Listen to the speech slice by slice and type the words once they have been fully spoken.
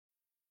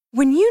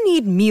When you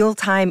need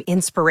mealtime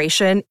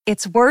inspiration,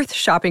 it's worth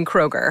shopping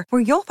Kroger,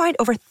 where you'll find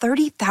over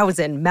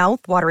 30,000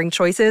 mouth-watering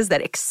choices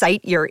that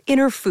excite your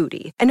inner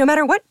foodie. And no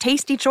matter what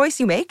tasty choice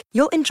you make,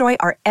 you'll enjoy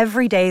our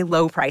everyday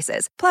low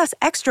prices, plus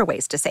extra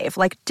ways to save,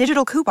 like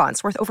digital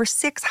coupons worth over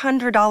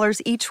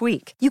 $600 each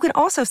week. You can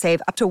also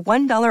save up to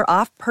 $1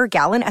 off per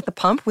gallon at the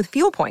pump with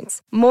fuel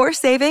points. More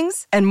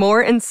savings and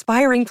more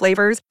inspiring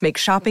flavors make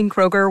shopping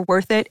Kroger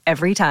worth it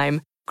every time.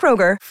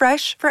 Kroger,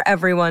 fresh for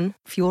everyone.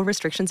 Fuel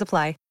restrictions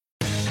apply.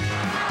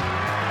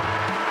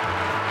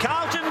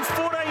 Carlton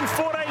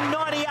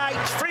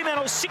 14-98,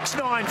 Fremantle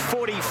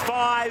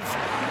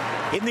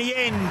 6-9-45. In the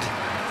end,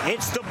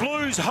 it's the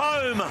Blues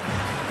home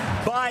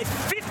by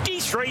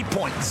 53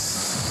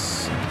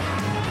 points.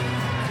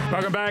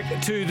 Welcome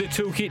back to the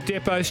Toolkit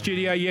Depot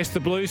studio. Yes, the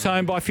Blues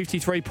home by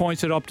 53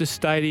 points at Optus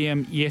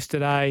Stadium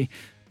yesterday.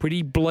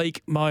 Pretty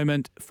bleak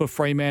moment for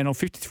Fremantle.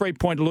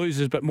 53-point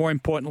losers, but more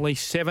importantly,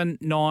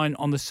 7-9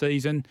 on the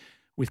season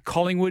with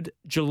Collingwood,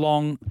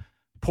 Geelong,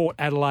 Port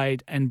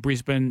Adelaide and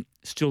Brisbane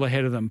still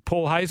ahead of them.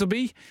 Paul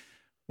Hasleby,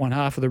 one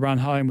half of the run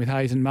home with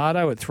Hayes and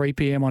Mardo at 3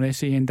 p.m. on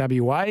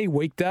SENWA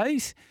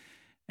weekdays,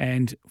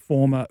 and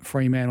former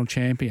Fremantle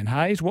champion.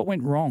 Hayes, what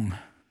went wrong?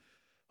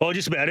 Oh,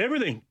 just about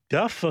everything,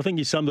 Duff. I think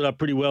you summed it up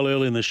pretty well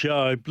early in the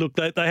show. Look,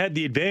 they had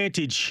the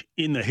advantage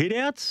in the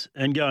hitouts,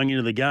 and going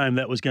into the game,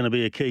 that was going to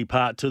be a key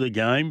part to the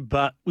game.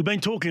 But we've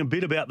been talking a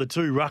bit about the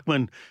two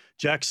ruckmen,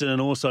 Jackson and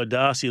also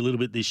Darcy, a little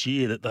bit this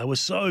year, that they were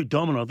so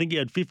dominant. I think he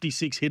had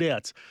 56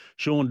 hitouts,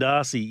 Sean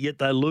Darcy, yet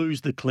they lose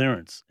the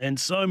clearance. And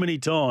so many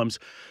times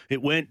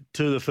it went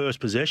to the first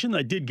possession.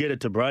 They did get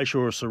it to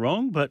Brayshaw or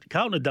Sarong, but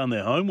Carlton had done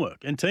their homework.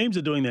 And teams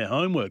are doing their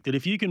homework, that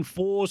if you can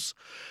force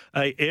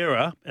a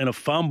error and a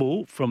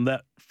fumble from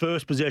that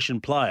first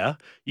possession player,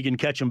 you can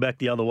catch them back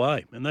the other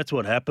way. And that's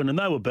what happened. And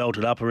they were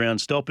belted up around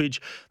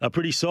stoppage. They're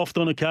pretty soft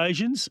on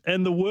occasions.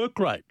 And the work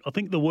rate, I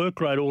think the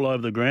work rate all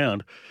over the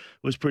ground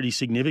was pretty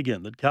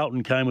significant. That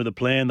Carlton came with a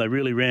plan. They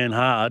really ran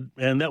hard.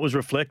 And that was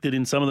reflected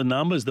in some of the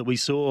numbers that we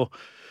saw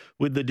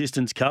with the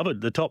distance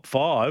covered. The top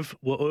five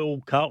were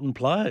all Carlton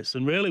players.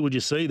 And rarely would you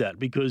see that,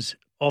 because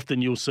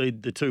often you'll see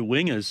the two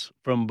wingers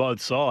from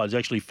both sides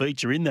actually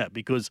feature in that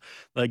because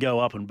they go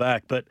up and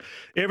back. But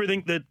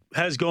everything that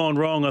has gone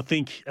wrong, I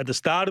think, at the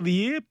start of the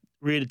year,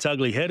 reared its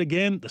ugly head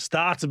again. The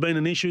starts have been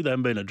an issue. They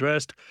haven't been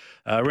addressed.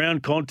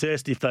 Round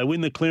contest, if they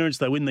win the clearance,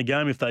 they win the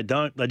game. If they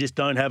don't, they just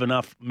don't have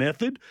enough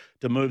method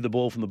to move the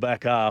ball from the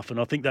back half. And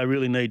I think they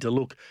really need to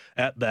look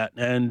at that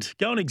and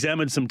go and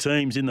examine some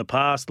teams in the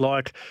past,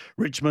 like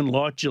Richmond,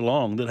 like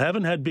Geelong, that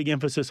haven't had big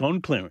emphasis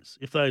on clearance.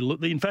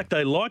 In fact,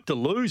 they like to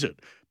lose it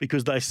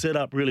because they set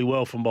up really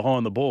well from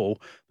behind the ball,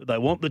 that they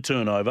want the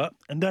turnover.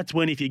 And that's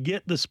when, if you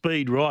get the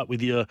speed right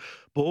with your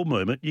ball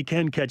movement, you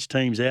can catch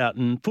teams out.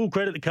 And full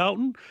credit to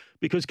Carlton,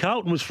 because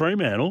Carlton was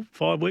Fremantle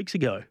 5 weeks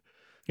ago.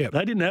 Yep.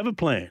 They didn't have a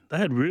plan. They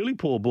had really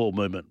poor ball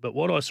movement. But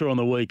what I saw on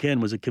the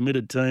weekend was a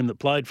committed team that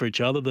played for each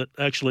other, that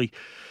actually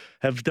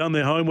have done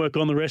their homework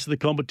on the rest of the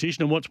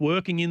competition and what's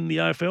working in the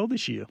AFL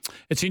this year.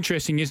 It's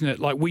interesting, isn't it?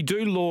 Like, we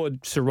do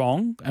laud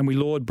Sarong and we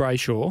laud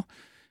Brayshaw,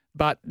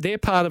 but they're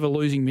part of a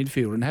losing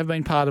midfield and have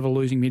been part of a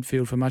losing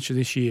midfield for much of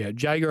this year.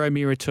 Jager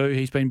O'Meara too,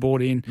 he's been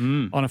brought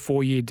in on a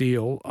 4-year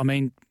deal. I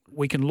mean,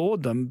 we can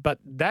laud them, but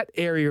that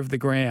area of the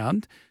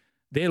ground,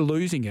 they're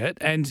losing it.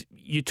 And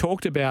you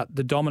talked about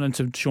the dominance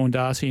of Sean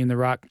Darcy in the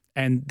ruck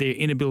and their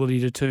inability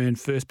to turn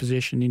first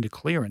possession into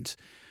clearance.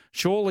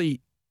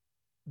 Surely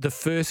the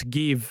first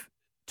give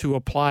to a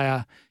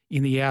player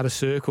in the outer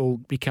circle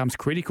becomes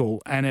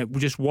critical, and it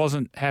just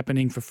wasn't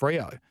happening for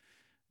Freo.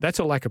 That's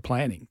a lack of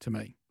planning to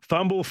me.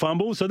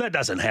 Fumble, so that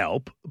doesn't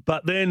help.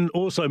 But then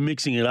also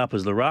mixing it up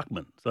as the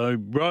ruckman. So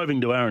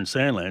roving to Aaron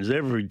Sandlands,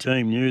 every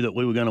team knew that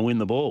we were going to win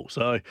the ball.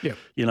 So,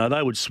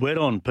 they would sweat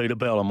on Peter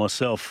Bell and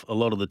myself a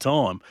lot of the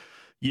time.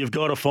 You've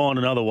got to find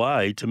another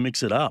way to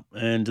mix it up.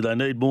 And do they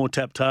need more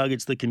tap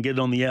targets that can get it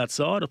on the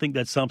outside? I think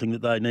that's something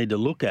that they need to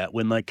look at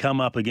when they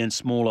come up against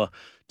smaller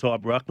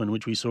type ruckman,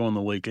 which we saw on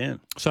the weekend.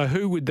 So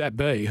who would that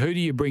be? Who do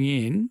you bring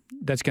in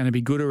that's going to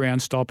be good around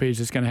stoppage,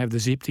 that's going to have the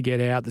zip to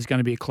get out, that's going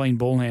to be a clean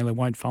ball handler,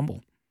 won't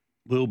fumble?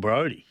 Will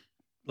Brodie.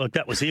 Like,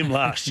 that was him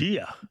last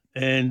year.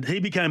 And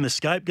he became the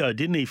scapegoat,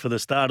 didn't he, for the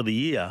start of the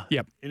year?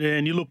 Yep.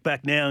 And you look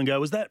back now and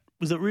go, was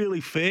it really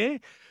fair?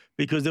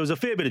 Because there was a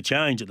fair bit of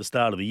change at the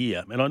start of the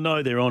year. And I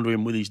know they're onto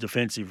him with his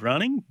defensive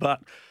running,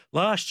 but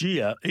last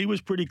year he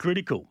was pretty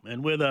critical.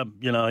 And whether,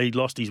 he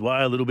lost his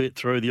way a little bit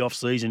through the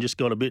off-season, just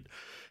got a bit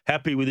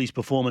happy with his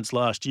performance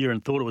last year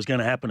and thought it was going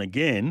to happen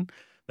again,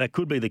 that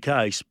could be the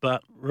case.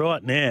 But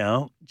right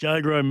now,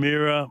 Jager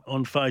O'Meara,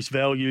 on face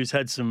value, has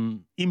had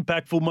some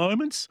impactful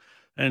moments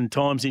and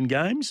times in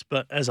games.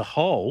 But as a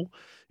whole,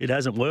 it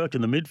hasn't worked.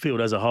 And the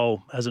midfield as a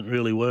whole hasn't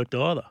really worked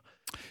either.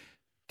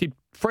 Did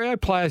Freo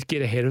players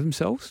get ahead of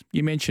themselves?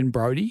 You mentioned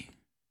Brodie.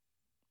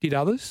 Did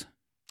others?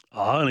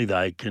 Only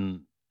they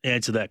can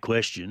answer that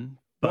question.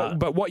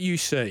 But what you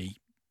see...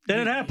 And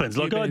it happens.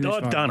 Like,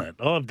 I've done it.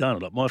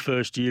 Like, my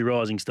first year,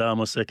 rising star.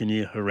 My second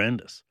year,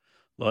 horrendous.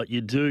 Like,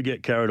 you do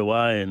get carried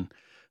away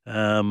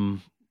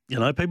and,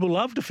 people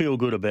love to feel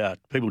good about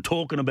people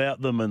talking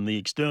about them and the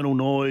external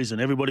noise,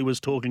 and everybody was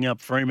talking up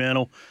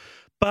Fremantle.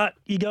 But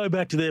you go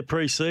back to their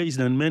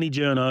pre-season, and many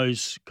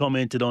journos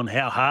commented on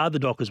how hard the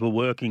Dockers were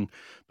working,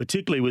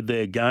 particularly with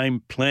their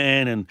game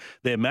plan and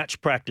their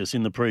match practice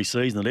in the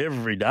pre-season, that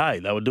every day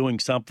they were doing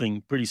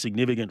something pretty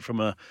significant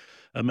from a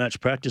match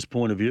practice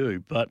point of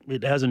view. But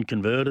it hasn't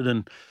converted,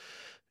 and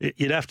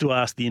you'd have to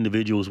ask the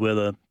individuals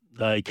whether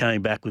they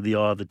came back with the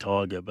eye of the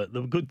tiger. But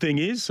the good thing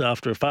is,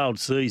 after a failed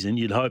season,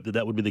 you'd hope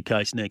that would be the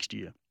case next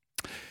year.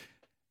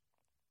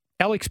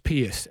 Alex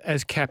Pearce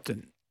as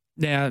captain.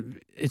 Now,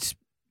 it's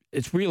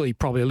really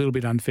probably a little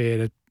bit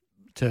unfair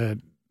to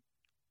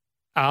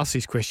ask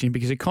this question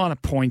because it kind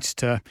of points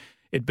to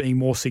it being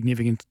more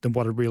significant than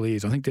what it really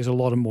is. I think there's a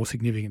lot of more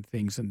significant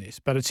things than this.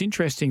 But it's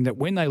interesting that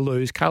when they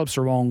lose, Caleb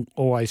Sarong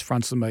always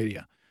fronts the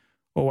media,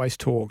 always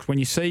talks. When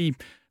you see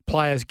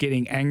players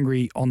getting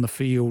angry on the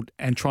field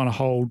and trying to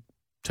hold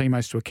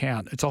teammates to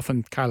account, it's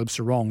often Caleb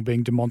Sarong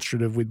being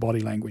demonstrative with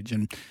body language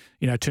and,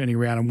 turning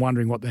around and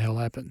wondering what the hell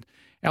happened.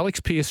 Alex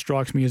Pearce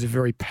strikes me as a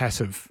very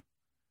passive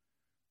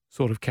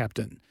sort of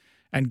captain.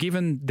 And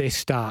given their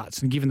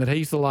starts and given that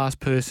he's the last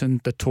person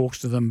that talks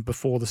to them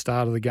before the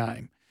start of the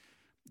game,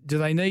 do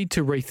they need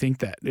to rethink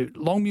that?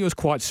 Longmuir's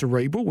quite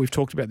cerebral. We've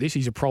talked about this.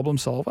 He's a problem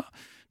solver.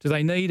 Do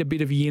they need a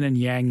bit of yin and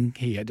yang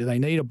here? Do they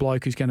need a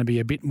bloke who's going to be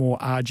a bit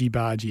more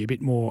argy-bargy, a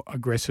bit more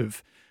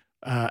aggressive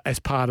as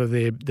part of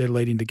their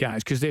lead into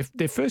games? Because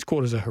their first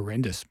quarters are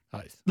horrendous.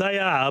 They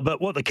are,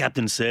 but what the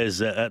captain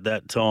says at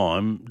that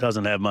time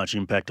doesn't have much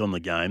impact on the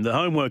game. The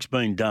homework's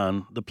been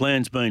done. The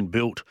plan's been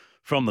built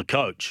from the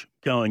coach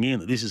going in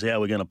that this is how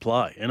we're going to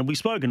play. And we've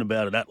spoken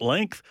about it at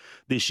length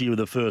this year with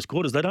the first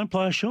quarters. They don't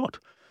play a shot.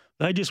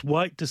 They just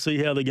wait to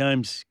see how the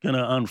game's going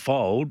to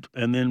unfold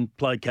and then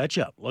play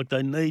catch-up. Like,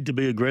 they need to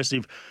be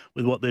aggressive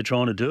with what they're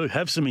trying to do,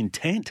 have some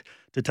intent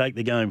to take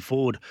the game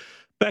forward.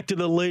 Back to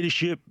the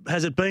leadership,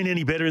 has it been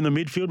any better in the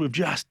midfield? We've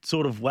just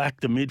sort of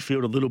whacked the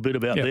midfield a little bit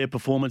about their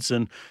performance,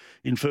 and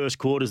in first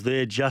quarters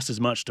they're just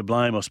as much to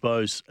blame, I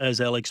suppose, as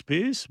Alex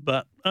Pearce.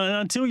 But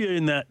until you're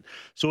in that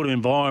sort of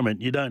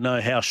environment, you don't know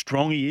how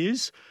strong he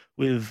is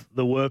with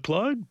the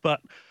workload.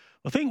 But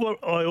I think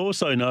what I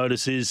also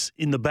notice is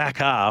in the back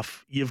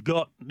half, you've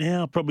got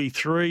now probably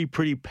three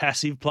pretty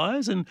passive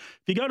players. And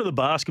if you go to the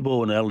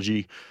basketball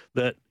analogy,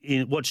 that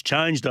what's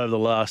changed over the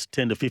last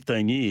 10 to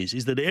 15 years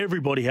is that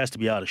everybody has to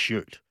be able to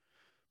shoot.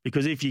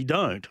 Because if you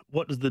don't,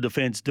 what does the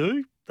defence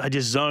do? They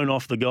just zone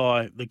off the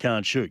guy that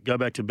can't shoot. Go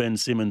back to Ben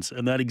Simmons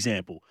and that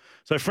example.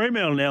 So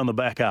Fremantle now in the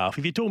back half,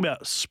 if you're talking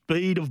about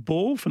speed of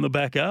ball from the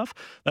back half,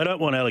 they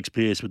don't want Alex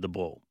Pearce with the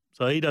ball.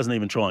 So he doesn't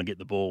even try and get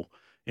the ball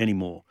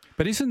anymore.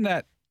 But isn't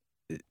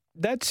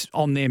that's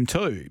on them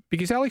too?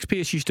 Because Alex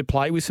Pearce used to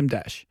play with some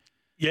dash.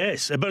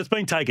 Yes, but it's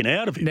been taken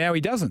out of him. Now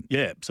he doesn't.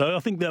 Yeah, so I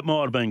think that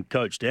might have been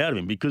coached out of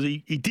him because he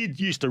did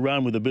used to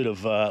run with a bit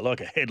of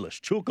like a headless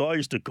chook, I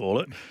used to call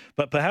it.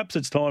 But perhaps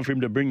it's time for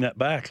him to bring that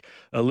back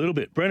a little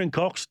bit. Brendan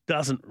Cox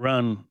doesn't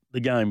run the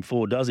game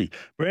forward, does he?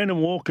 Brandon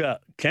Walker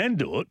can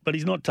do it, but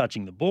he's not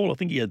touching the ball. I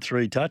think he had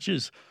 3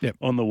 touches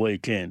on the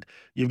weekend.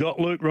 You've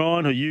got Luke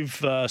Ryan, who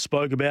you've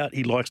spoke about.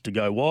 He likes to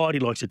go wide. He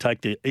likes to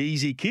take the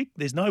easy kick.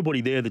 There's nobody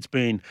there that's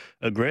been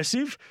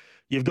aggressive.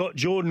 You've got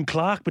Jordan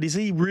Clark, but is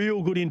he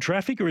real good in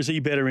traffic or is he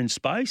better in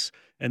space?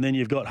 And then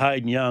you've got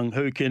Hayden Young,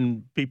 who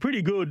can be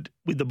pretty good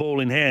with the ball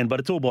in hand,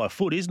 but it's all by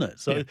foot, isn't it?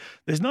 So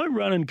there's no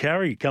run and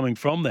carry coming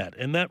from that,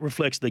 and that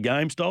reflects the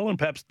game style, and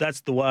perhaps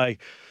that's the way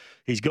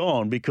he's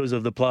gone because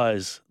of the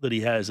players that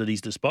he has at his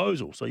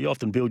disposal. So you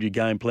often build your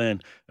game plan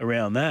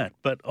around that.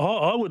 But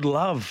I would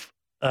love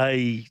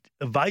a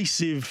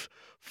evasive,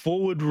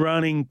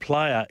 forward-running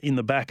player in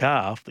the back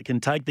half that can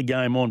take the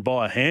game on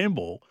by a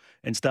handball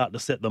and start to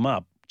set them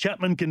up.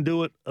 Chapman can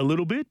do it a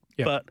little bit,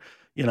 but,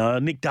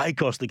 Nick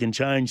Dacos can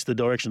change the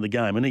direction of the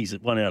game, and he's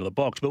one out of the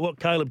box. But what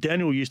Caleb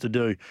Daniel used to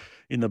do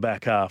in the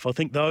back half, I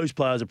think those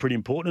players are pretty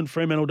important, and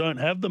Fremantle don't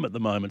have them at the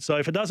moment. So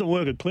if it doesn't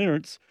work at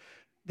clearance,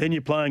 then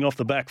you're playing off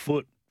the back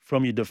foot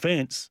from your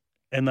defence,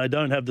 and they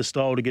don't have the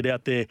style to get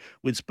out there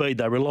with speed.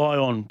 They rely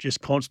on just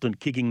constant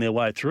kicking their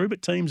way through,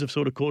 but teams have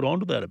sort of caught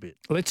on to that a bit.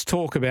 Let's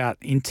talk about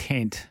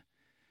intent,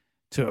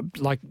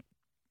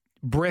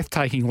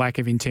 breathtaking lack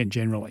of intent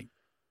generally.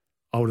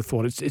 I would have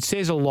thought. It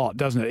says a lot,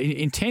 doesn't it?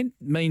 Intent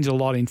means a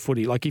lot in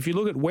footy. Like if you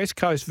look at West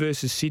Coast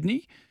versus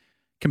Sydney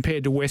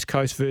compared to West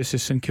Coast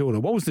versus St Kilda,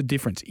 what was the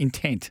difference?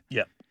 Intent.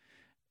 Yeah.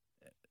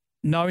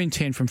 No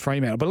intent from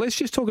Fremantle. But let's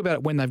just talk about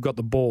it when they've got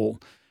the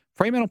ball.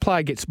 Fremantle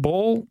player gets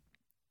ball,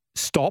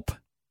 stop,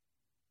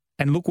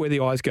 and look where the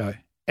eyes go.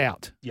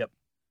 Out. Yep.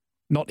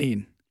 Not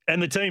in.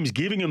 And the team's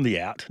giving them the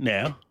out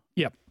now.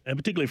 Yep. And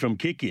particularly from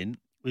kick-in,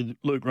 with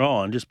Luke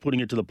Ryan just putting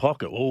it to the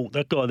pocket. Well,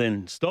 that guy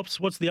then stops.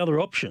 What's the other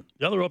option?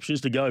 The other option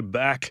is to go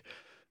back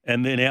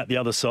and then out the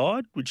other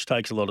side, which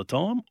takes a lot of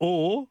time,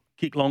 or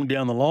kick long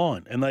down the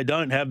line. And they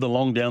don't have the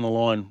long down the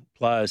line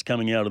players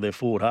coming out of their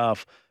forward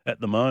half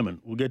at the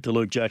moment. We'll get to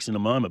Luke Jackson in a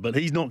moment, but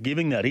he's not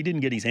giving that. He didn't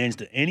get his hands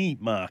to any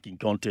marking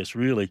contest,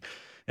 really,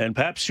 and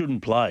perhaps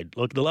shouldn't played.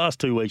 Like the last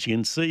 2 weeks, you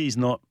can see he's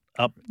not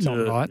up to...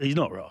 Not right. He's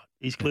not right.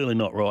 He's clearly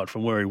not right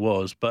from where he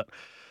was, but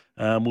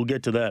we'll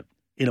get to that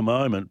in a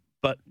moment.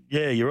 But,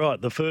 yeah, you're right.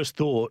 The first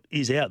thought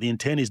is out. The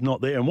intent is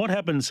not there. And what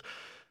happens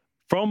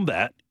from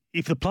that,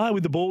 if the player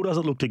with the ball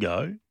doesn't look to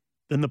go,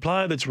 then the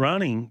player that's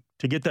running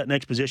to get that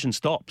next possession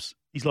stops.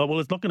 He's like, well,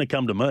 it's not going to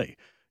come to me.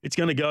 It's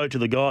going to go to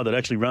the guy that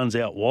actually runs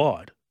out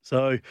wide.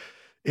 So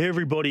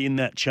everybody in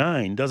that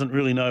chain doesn't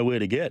really know where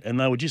to get. And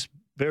they were just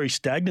very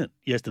stagnant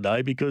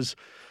yesterday because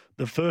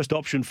the first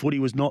option footy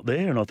was not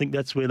there. And I think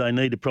that's where they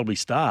need to probably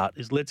start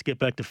is let's get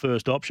back to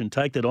first option,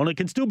 take that on. It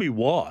can still be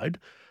wide,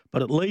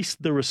 but at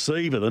least the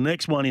receiver, the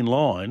next one in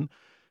line,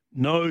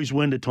 knows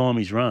when to time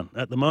his run.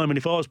 At the moment,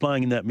 if I was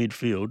playing in that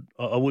midfield,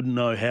 I wouldn't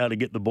know how to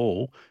get the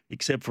ball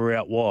except for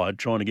out wide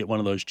trying to get one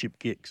of those chip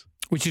kicks.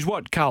 Which is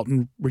what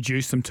Carlton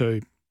reduced them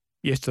to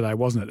yesterday,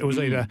 wasn't it? It was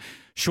either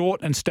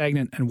short and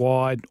stagnant and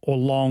wide or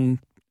long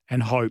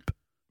and hope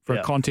for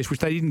a contest, which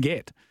they didn't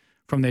get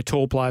from their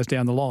tall players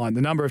down the line.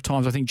 The number of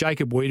times I think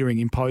Jacob Wiedering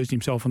imposed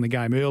himself on the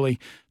game early,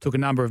 took a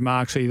number of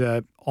marks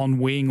either on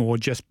wing or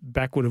just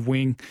backward of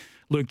wing.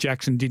 Luke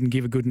Jackson didn't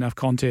give a good enough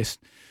contest.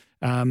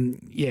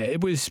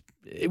 It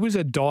was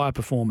a dire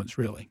performance,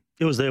 really.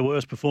 It was their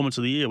worst performance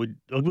of the year.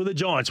 The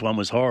Giants one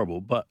was horrible,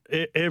 but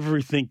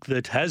everything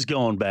that has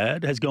gone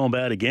bad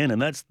again,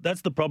 and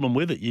that's the problem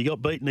with it. You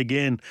got beaten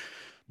again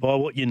by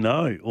what you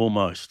know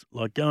almost.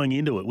 Like going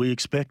into it, we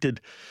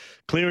expected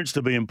clearance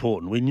to be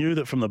important. We knew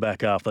that from the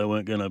back half they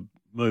weren't going to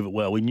move it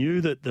well. We knew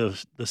that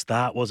the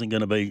start wasn't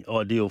going to be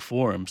ideal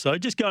for him. So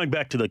just going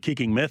back to the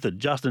kicking method,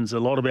 Justin's a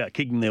lot about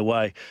kicking their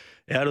way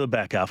out of the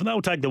back half, and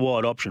they'll take the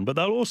wide option, but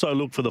they'll also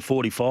look for the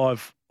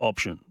 45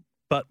 option.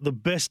 But the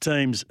best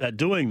teams at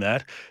doing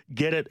that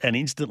get it and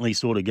instantly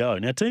sort of go.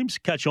 Now, teams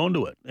catch on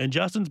to it, and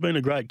Justin's been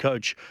a great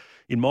coach,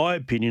 in my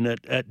opinion,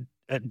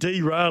 at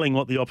derailing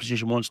what the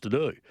opposition wants to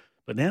do.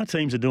 But now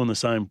teams are doing the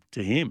same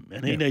to him,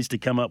 and he needs to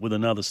come up with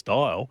another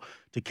style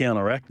to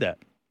counteract that.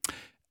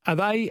 Are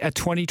they a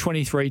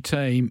 2023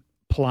 team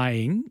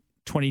playing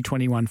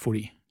 2021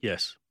 footy?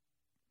 Yes.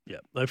 Yeah,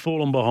 they've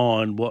fallen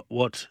behind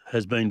what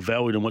has been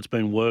valued and what's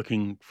been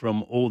working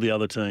from all the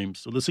other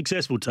teams, or the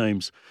successful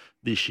teams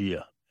this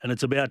year. And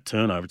it's about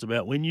turnover. It's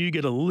about when you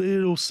get a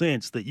little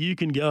sense that you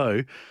can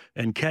go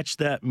and catch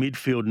that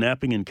midfield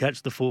napping and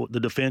catch the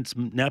defence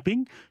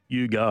napping,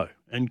 you go.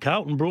 And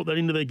Carlton brought that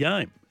into their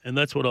game, and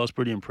that's what I was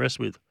pretty impressed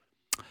with.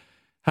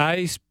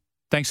 Hayes,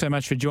 thanks so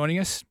much for joining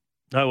us.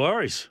 No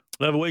worries.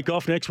 We'll have a week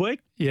off next week.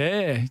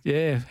 Yeah.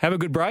 Have a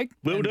good break.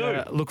 Will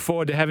do. Look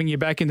forward to having you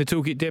back in the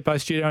Toolkit Depot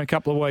studio in a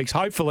couple of weeks,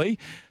 hopefully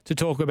to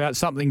talk about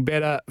something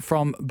better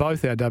from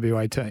both our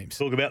WA teams.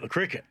 Talk about the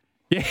cricket.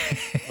 Yeah.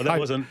 Well, that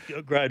wasn't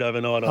great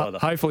overnight either.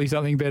 Hopefully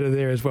something better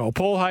there as well.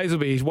 Paul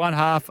Hasleby is one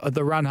half of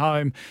the Run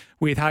Home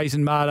with Hayes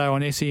and Mardo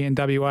on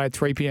SENWA at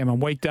 3 p.m. on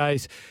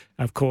weekdays.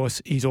 Of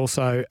course, he's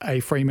also a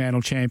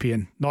Fremantle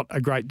champion. Not a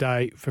great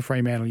day for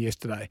Fremantle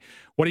yesterday.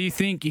 What do you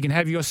think? You can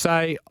have your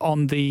say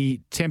on the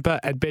Temper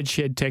at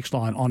Bedshed text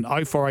line on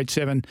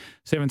 0487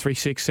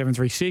 736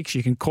 736.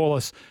 You can call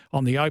us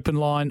on the open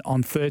line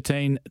on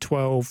 13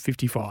 12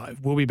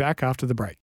 55. We'll be back after the break.